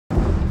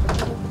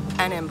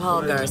And in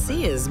Paul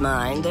Garcia's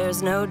mind,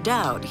 there's no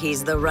doubt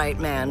he's the right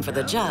man for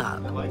the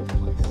job.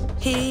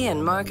 He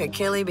and Mark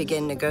Achille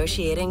begin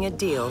negotiating a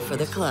deal for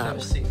the club.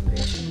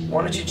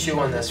 Why don't you chew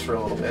on this for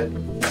a little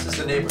bit? This is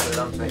the neighborhood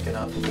I'm thinking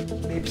of.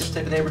 Maybe it's the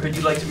type of neighborhood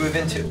you'd like to move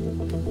into.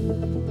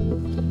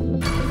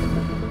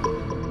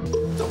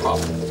 No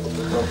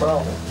problem. No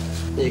problem.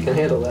 You can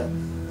handle that.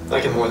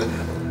 I can more than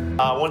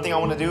handle. One thing I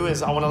want to do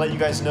is I want to let you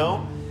guys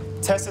know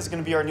Tessa's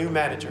going to be our new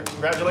manager.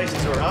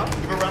 Congratulations to her, huh?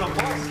 Give her a round of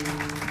applause.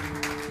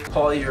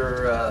 Paul,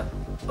 you're a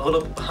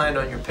little behind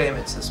on your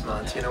payments this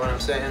month. You know what I'm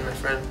saying, my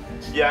friend?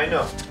 Yeah, I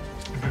know.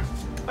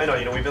 I know,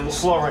 we've been a little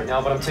slow right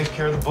now, but I'm taking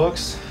care of the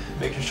books,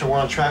 making sure we're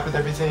on track with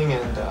everything,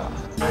 and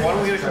why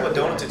don't we get a couple of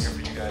donuts in here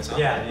for you guys, huh?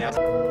 Yeah.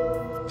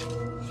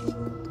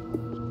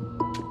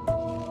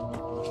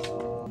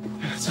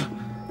 So,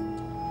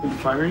 are you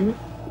firing me?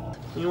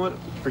 You know what?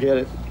 Forget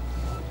it.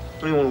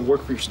 I don't even want to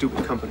work for your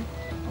stupid company.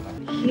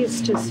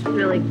 He's just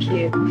really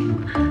cute.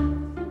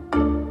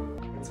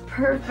 It's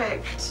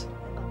perfect.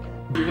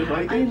 You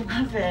like it? I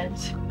love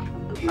it.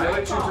 I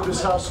let you into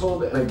this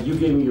household, and you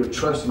gave me your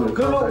trust and your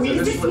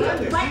confidence.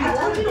 I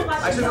told you to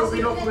watch. I said there'll be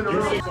no fooling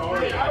around. I don't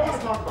want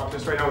to talk about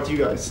this right now with you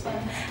guys.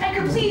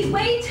 Edgar, please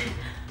wait.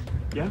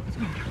 Yeah?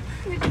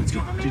 Let's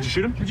go. Did you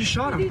shoot him? I just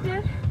shot him. Is he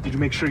dead? Did you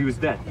make sure he was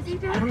dead? Is he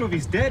dead? I don't know if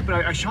he's dead,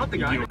 but I shot the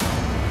guy.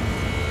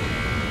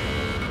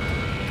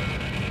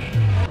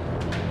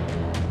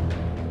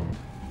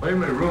 Wait a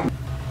minute, room.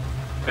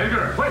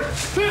 Edgar, wait!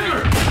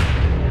 Edgar!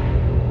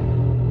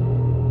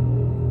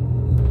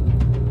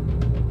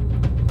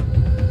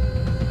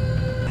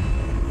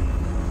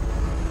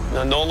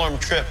 No alarm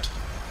tripped.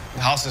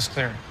 The house is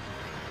clear.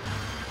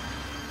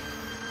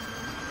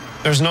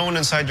 There's no one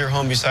inside your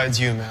home besides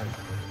you, man.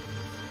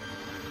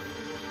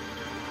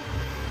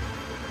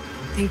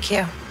 Thank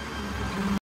you.